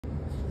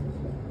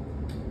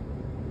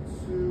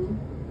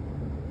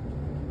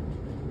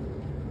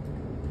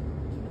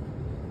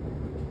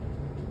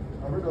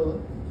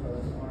Haberdola. So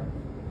that's R.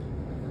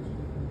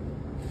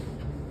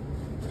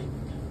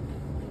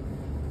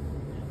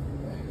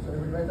 So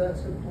everybody write that,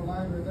 skip 4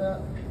 lines, write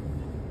that.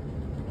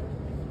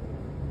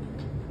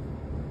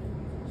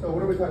 So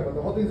what are we talking about?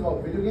 The whole thing's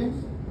about video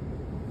games.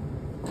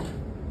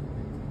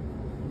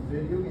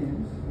 Video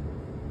games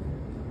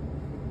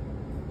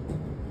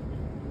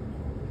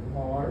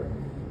are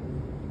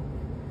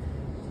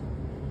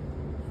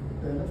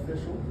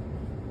beneficial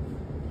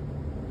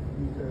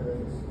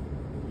because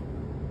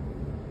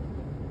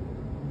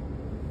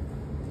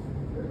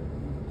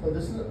so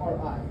this is our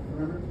I,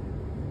 remember?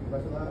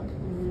 That's what I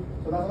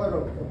So that's what I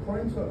wrote.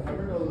 According to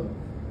Haberdola,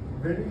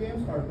 video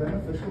games are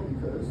beneficial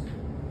because.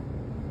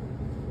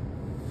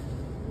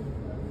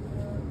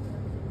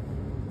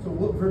 So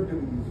what verb do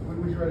we use? What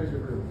would you write as your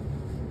verb?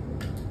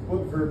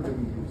 What verb do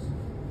we use?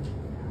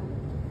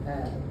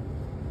 Add.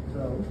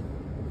 So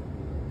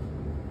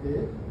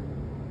it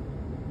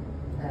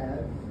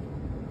adds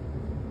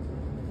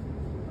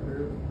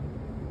verb.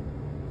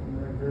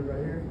 Verb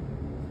right here.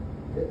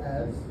 It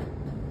adds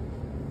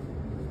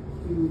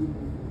to.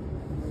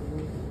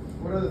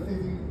 What are the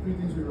three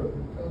things we wrote?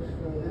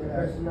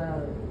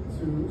 Personality.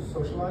 To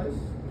socialize.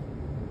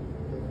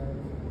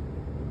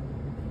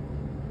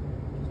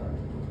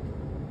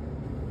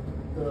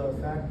 The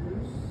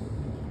factors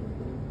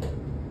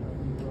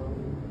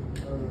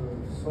of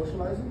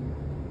socializing.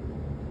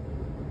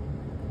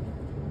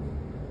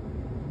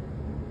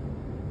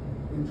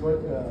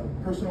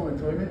 Personal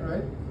enjoyment,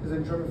 right? Is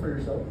enjoyment for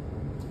yourself.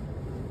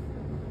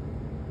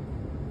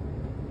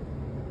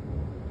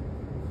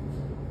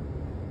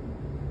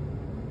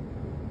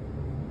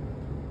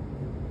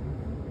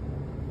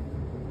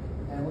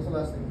 And what's the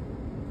last thing?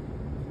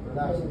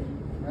 Relaxing,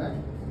 right?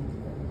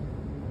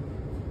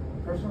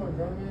 Personal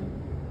enjoyment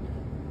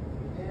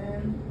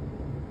and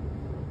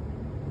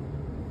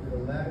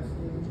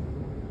relaxing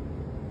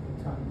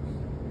times.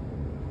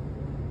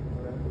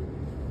 Okay.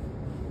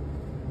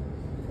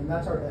 And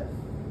that's our F.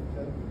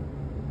 Okay.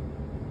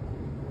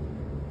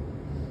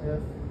 F,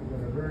 we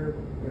got a verb,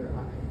 we got an I.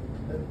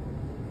 Okay.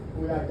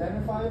 We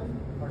identified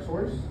our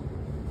source,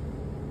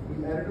 we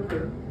added a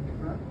verb,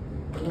 right?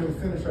 And then we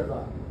finished our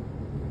thought.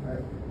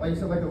 Right? Like you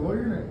said, like a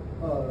lawyer in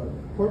a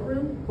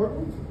courtroom,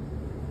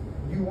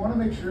 you want to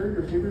make sure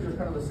your papers are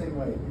kind of the same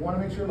way. You want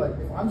to make sure, like,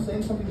 if I'm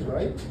saying something's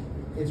right,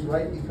 it's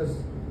right because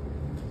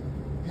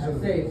these are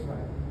the it's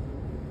right.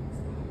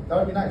 That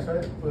would be nice,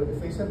 right? But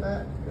if they said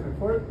that in a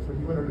court, would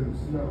you win or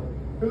lose? No.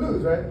 You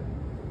lose, right?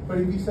 But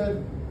if you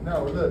said,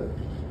 no, look,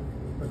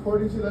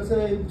 according to, let's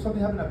say,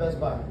 something happened at Best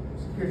Buy,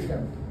 security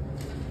camera.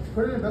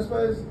 According to Best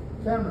Buy's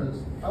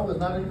cameras, I was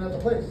not even at the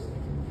place.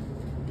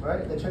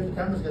 Right? They checked the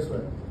cameras, guess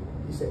what?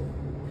 He's safe.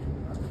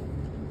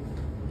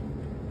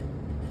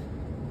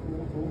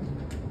 Cool.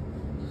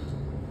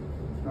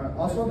 Alright,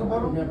 also on the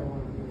bottom,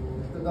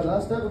 the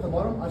last step at the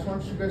bottom, I just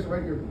want you guys to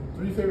write your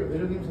 3 favorite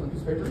video games on a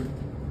piece of paper.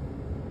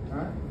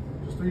 Alright?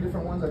 Just 3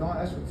 different ones. I know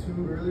I asked for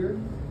 2 earlier. You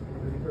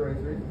can write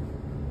 3.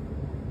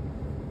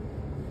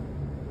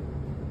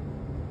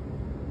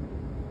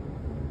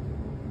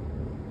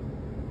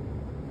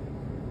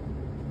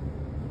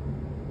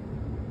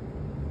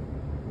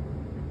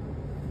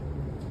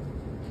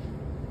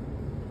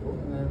 Cool.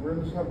 And then we're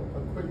going to just have a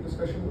quick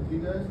discussion with you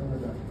guys and we're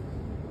done.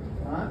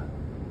 Alright?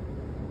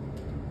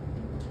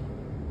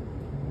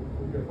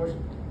 You got a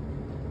question?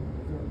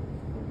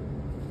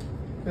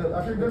 Okay,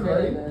 after you're done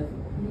writing,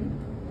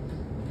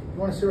 you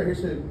want to sit right here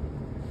so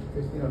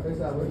face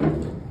that way.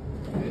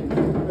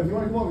 If you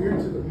want to come over here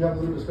to you have a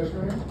little discussion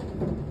right here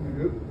in the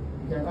group,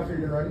 you can after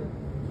you're done writing.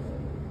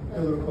 Get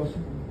a little closer.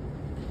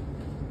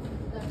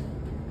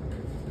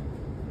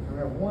 I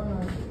have one.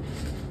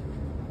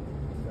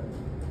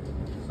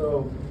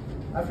 So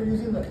after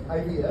using the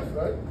IVF,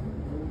 right?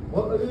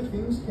 What other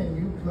things can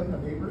you put in a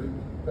paper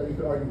that you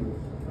could argue with?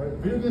 Right?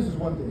 Video games is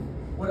one thing.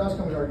 What else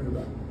can we argue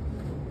about?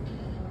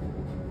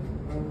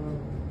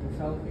 It's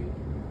healthy.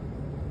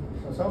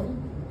 So selfie?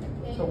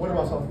 So what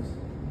about selfies?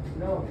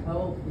 No,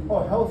 healthy.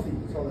 Oh, healthy.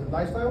 So the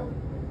lifestyle?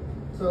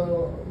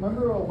 So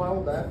remember a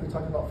while back we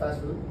talked about fast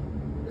food?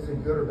 Is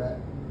it good or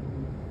bad?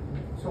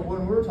 So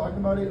when we were talking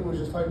about it, it was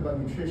just talking about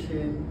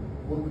nutrition,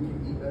 what we can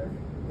eat better.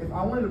 If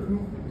I wanted to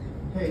prove,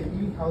 hey,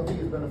 eating healthy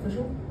is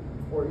beneficial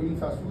or eating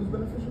fast food is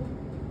beneficial,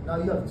 now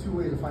you have 2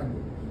 ways to find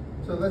it.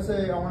 So let's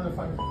say I wanted to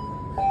find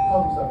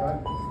healthy stuff, right?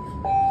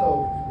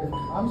 So if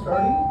I'm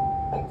starting,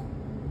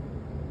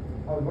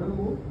 I'll go to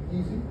Google,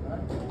 easy,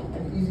 right?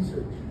 And easy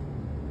search.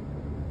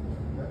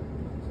 Okay.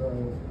 So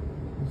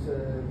you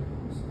said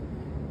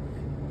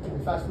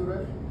fast food,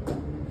 right?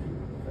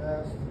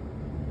 Fast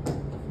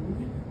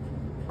food.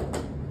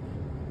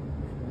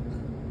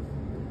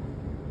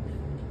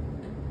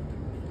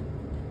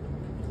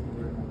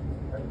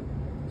 Okay.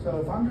 So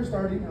if I'm just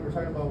starting and we're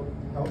talking about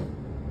health,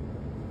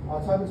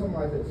 I'll type in something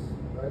like this,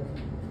 right?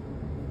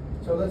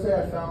 So let's say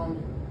I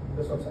found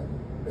this website.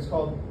 It's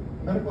called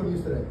Medical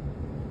News Today.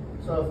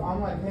 So if I'm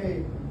like,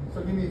 hey,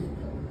 so give me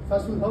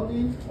fast food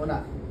healthy or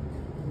not?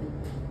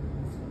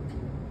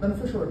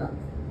 Beneficial or not?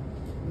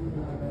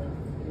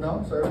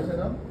 No? So everybody say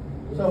no?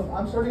 So if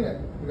I'm starting at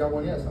We got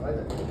one yes, I like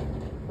that.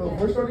 But if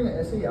we're starting an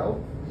essay out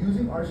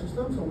using our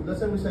system, so let's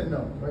say we said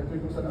no, right? 3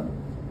 people said no.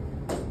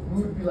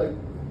 We would be like,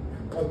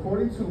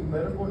 according to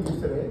medical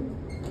news today,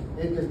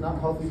 it is not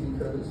healthy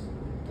because,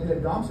 and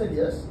if Dom said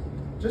yes,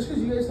 just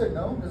because you guys said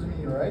no doesn't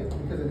mean you're right.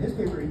 Because in his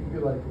paper, he could be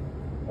like,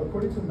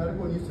 according to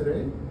medical news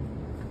today,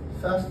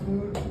 fast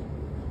food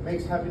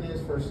makes happiness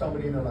for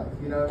somebody in their life.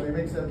 You know, it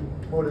makes them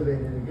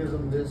motivated. It gives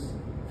them this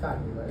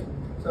factor, right?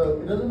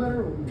 So it doesn't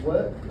matter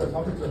what the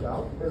topic's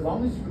about, as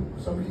long as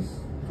somebody's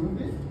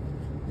proved it,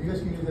 you guys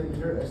can use it in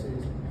your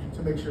essays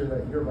to make sure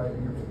that you're right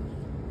in your papers.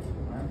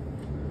 All right?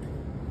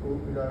 Cool.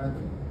 We got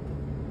Anthony.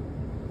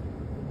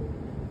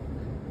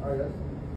 All right, guys.